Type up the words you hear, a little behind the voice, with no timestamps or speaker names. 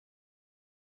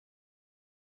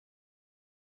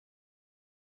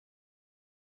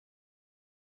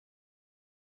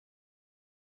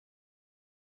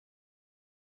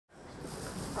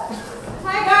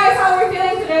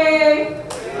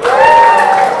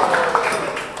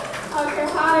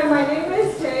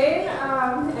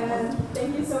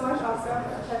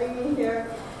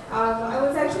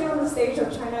stage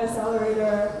of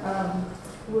Chinaccelerator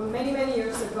many, many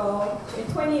years ago, in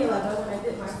 2011, when I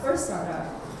did my first startup.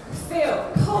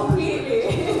 Failed completely.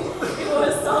 It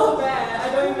was so bad.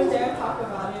 I don't even dare talk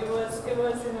about it.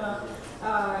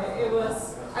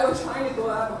 I was trying to go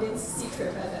up against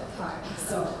C-Trip at that time.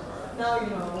 So now you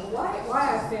know why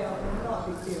I failed, and not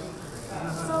a big deal.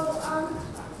 So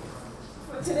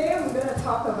for today I'm going to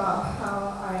talk about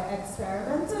how I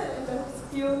experimented in the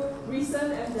few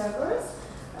recent endeavors.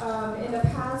 In the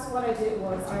past, what I did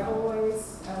was I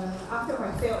always, after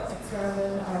my failed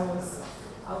experiment, I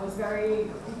was very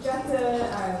dejected.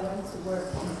 I went to work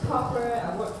in corporate.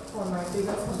 I worked for my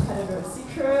biggest competitor,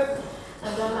 C-Trip.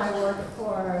 And then I worked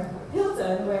for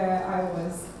Hilton, where I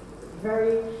was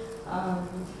very,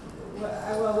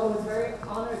 I was very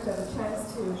honored to have a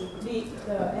chance to lead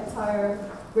the entire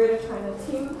Greater China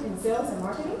team in sales and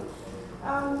marketing.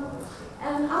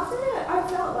 And after that, I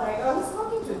felt like I was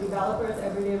talking to developers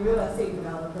every day, real estate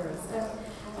developers. And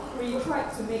we tried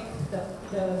to make the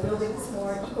buildings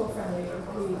more eco-friendly.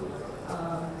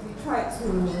 We tried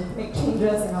to make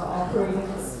changes in our operating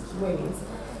ways.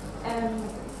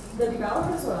 And the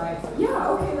developers were like, yeah,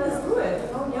 okay, let's do it.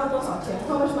 You know,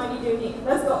 how much money do you need?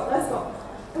 Let's go.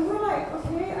 And we're like,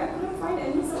 okay, I couldn't find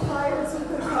any suppliers who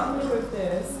could help me with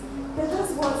this. There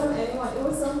just wasn't anyone. It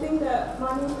was something that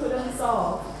money couldn't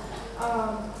solve.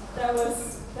 That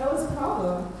was a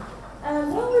problem.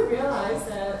 And then we realized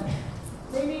that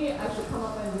maybe I should come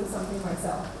up and do something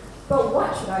myself. But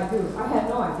what should I do? I had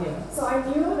no idea. So I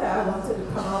knew that I wanted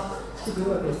to come up to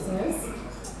do a business.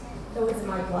 It was in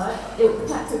my blood. It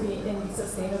had to be in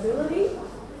sustainability.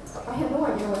 I had no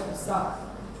idea where to start.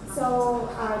 So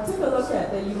I took a look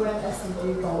at the UN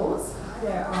SDG goals.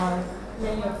 There are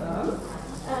many of them.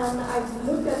 And I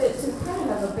looked at it to kind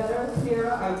of have a better,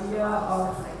 clearer idea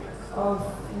of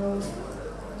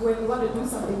when you want to do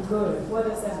something good, what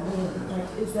does that mean? Like,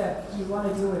 is that you want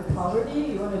to deal with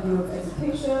poverty, you want to deal with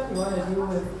education, you want to deal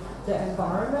with the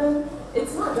environment?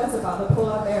 It's not just about the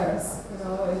polar bears, you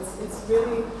know, it's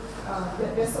really,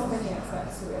 there's so many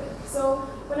aspects to it. So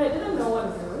when I didn't know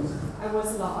what to do, I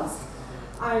was lost.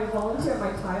 I volunteered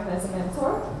my time as a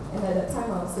mentor, and at that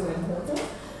time I was still in Hilton.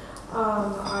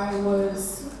 I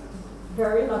was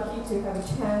very lucky to have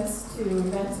a chance to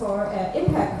mentor at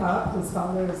Impact Hub, whose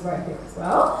founder is right here as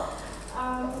well.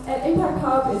 At Impact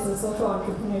Hub is a social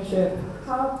entrepreneurship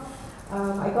hub.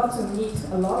 I got to meet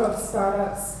a lot of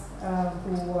startups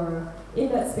who were in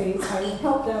that space. I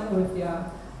helped them with their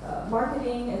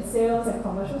marketing and sales and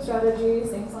commercial strategies,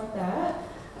 things like that.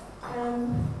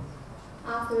 And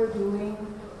after doing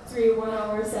 3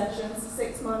 one-hour sessions,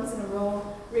 6 months in a row,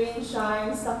 rain,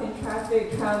 shine, stuck in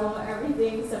traffic, travel,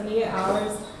 everything, 78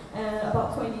 hours, and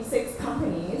about 26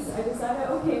 companies, I decided,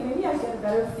 okay, maybe I get a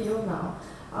better feel now.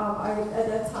 At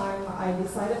that time, I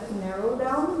decided to narrow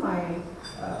down my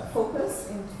focus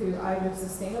into either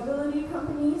sustainability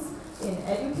companies, in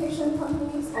education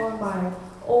companies, or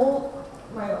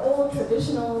my old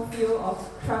traditional field of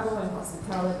travel and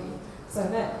hospitality. So I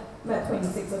met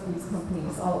 26 of these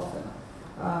companies, all of them.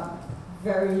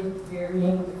 Very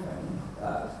varying different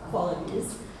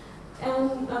qualities.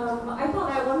 And I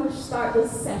thought I wanted to start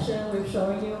this session with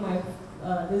showing you my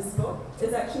this book.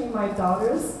 It's actually my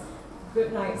daughter's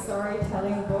goodnight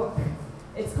storytelling book.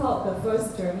 It's called The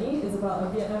First Journey. It's about a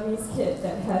Vietnamese kid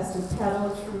that has to paddle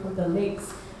through the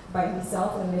lakes by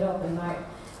himself in the middle of the night.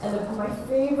 And my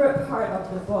favorite part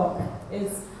of the book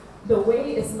is the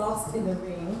way is lost in the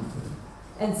rain,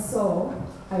 and so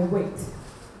I wait.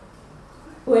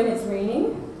 When it's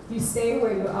raining, you stay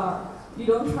where you are. You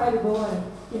don't try to go and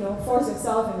force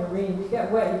yourself in the rain. You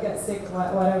get wet, you get sick,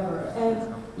 whatever,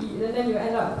 and then you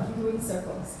end up doing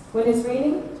circles. When it's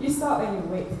raining, you stop and you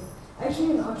wait.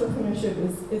 Actually, in entrepreneurship,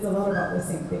 is a lot about the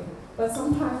same thing. But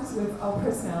sometimes with our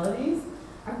personalities,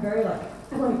 I'm very like,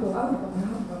 I want to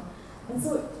go. And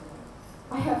so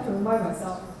I have to remind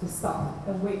myself to stop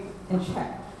and wait and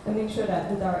check and make sure that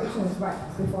the direction is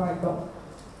right before I go.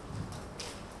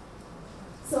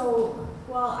 So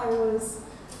while I was,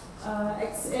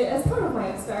 as part of my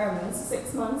experiments,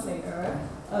 6 months later,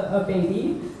 a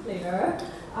baby later,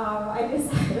 I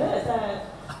decided that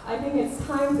I think it's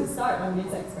time to start on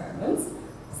these experiments.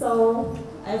 So,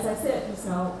 as I said just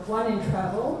now, one in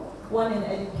travel, one in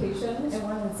education, and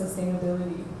one in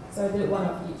sustainability. So I did one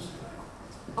of each.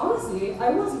 Honestly, I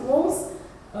was most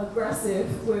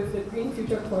aggressive with the Green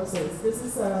Future courses. This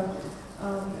is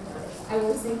I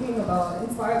was thinking about,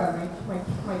 inspired by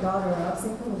my daughter, I was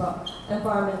thinking about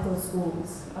environmental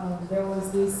schools. There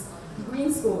was this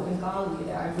green school in Bali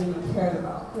that I really cared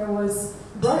about. There was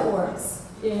Brightworks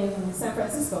in San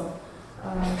Francisco.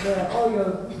 all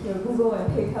your Google and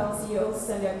PayPal CEOs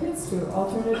send their kids to,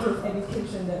 alternative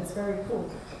education. That's very cool.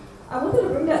 I wanted to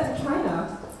bring that to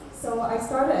China, so I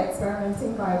started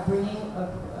experimenting by bringing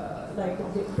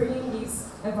these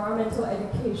environmental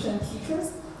education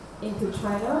teachers into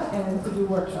China and to do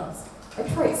workshops. I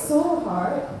tried so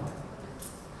hard.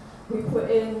 We put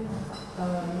in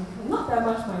not that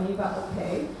much money, but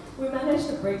okay. We managed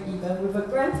to break even with a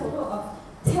grand total of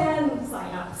 10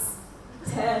 sign-ups.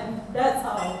 10, that's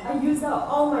all. I used up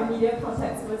all my media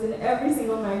contacts. It was in every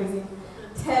single magazine.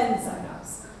 10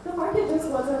 sign-ups. The market just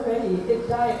wasn't ready. It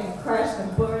died and crashed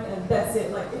and burned, and that's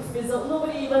it. Like, it fizzled.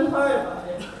 Nobody even heard about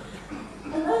it.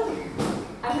 And then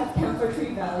I have Camphor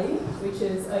Tree Valley, which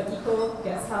is an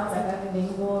eco-guesthouse I have in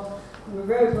Jayne Goh. We're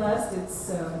very blessed.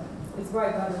 It's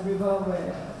right by the river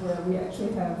where we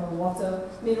actually have a water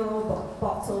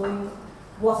bottling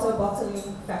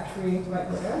factory right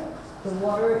there. The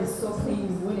water is so clean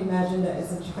you wouldn't imagine that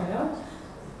it's in China.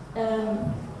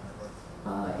 And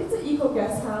it's an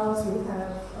eco-guesthouse. We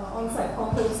have on-site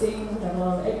composting. We have a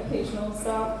lot of educational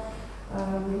stuff.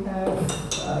 We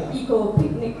have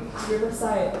eco-picnic,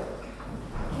 riverside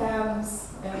camps,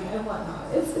 and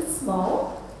whatnot. It's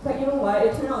small, but you know what?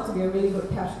 It turned out to be a really good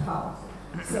cash cow.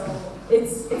 So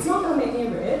it's not going to make me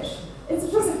rich. It's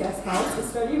just a guest house. It's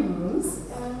 30 rooms,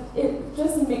 and it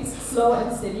just makes slow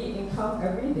and steady income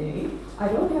every day. I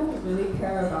don't have to really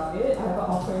care about it. I have an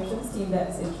operations team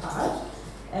that's in charge,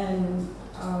 and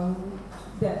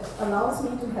that allows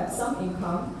me to have some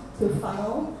income to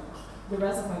funnel the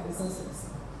rest of my businesses.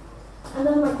 And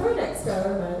then my third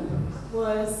experiment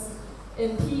was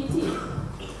in P.E.T.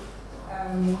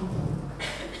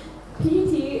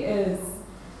 P.E.T. is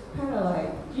kind of like,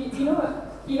 you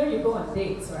go on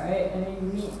dates, right? And then you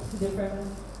meet different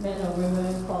men or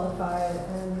women qualified,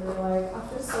 and you're like,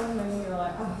 after so many, you're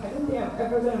like, I don't think I'm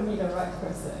ever going to meet the right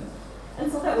person.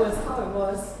 And so that was how it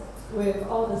was with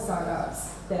all the startups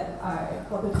the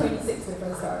 26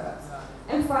 different startups.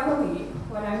 And finally,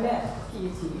 when I met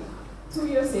P.E.T, 2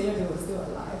 years later, they were still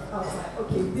alive. I was like,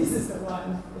 okay, this is the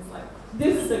one. It's like,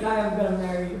 this is the guy I'm going to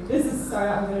marry. This is the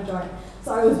startup I'm going to join.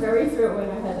 So I was very thrilled when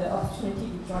I had the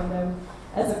opportunity to join them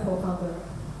as a co-founder.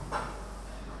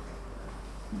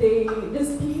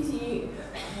 This P.E.T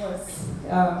was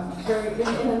very,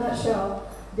 in a nutshell,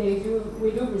 we do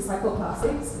recycled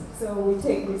plastics. So we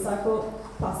take recycled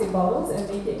plastic bottles and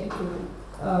make it into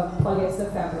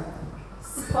polyester fabric.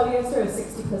 Polyester is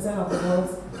 60% of the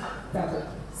world's fabric.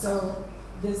 So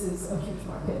this is a huge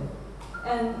market.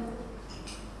 And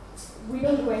we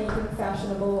don't do anything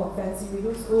fashionable or fancy. We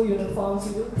do school uniforms,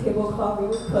 we do tablecloth, we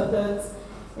do curtains,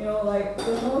 like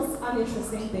the most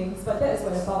uninteresting things, but that is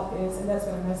where the bulk is, and that's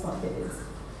where the mass market is.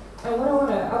 And what I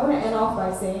want to end off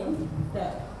by saying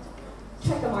that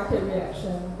check the market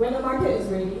reaction. When the market is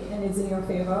ready and it's in your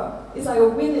favor, it's like a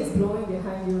wind is blowing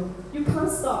behind you. You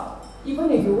can't stop.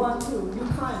 Even if you want to, you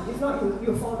can't. If not,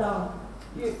 you fall down.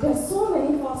 There's so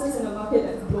many forces in the market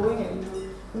that's blowing at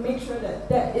you. Make sure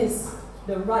that is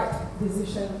the right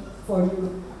decision for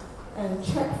you. And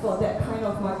check for that kind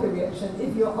of market reaction.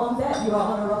 If you're on that, you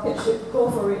are on a rocket ship, go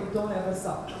for it, don't ever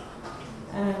stop.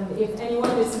 And if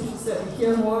anyone is interested to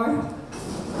hear more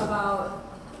about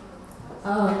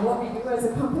what we do as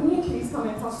a company, please come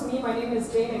and talk to me. My name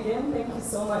is Jayne again. Thank you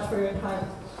so much for your time.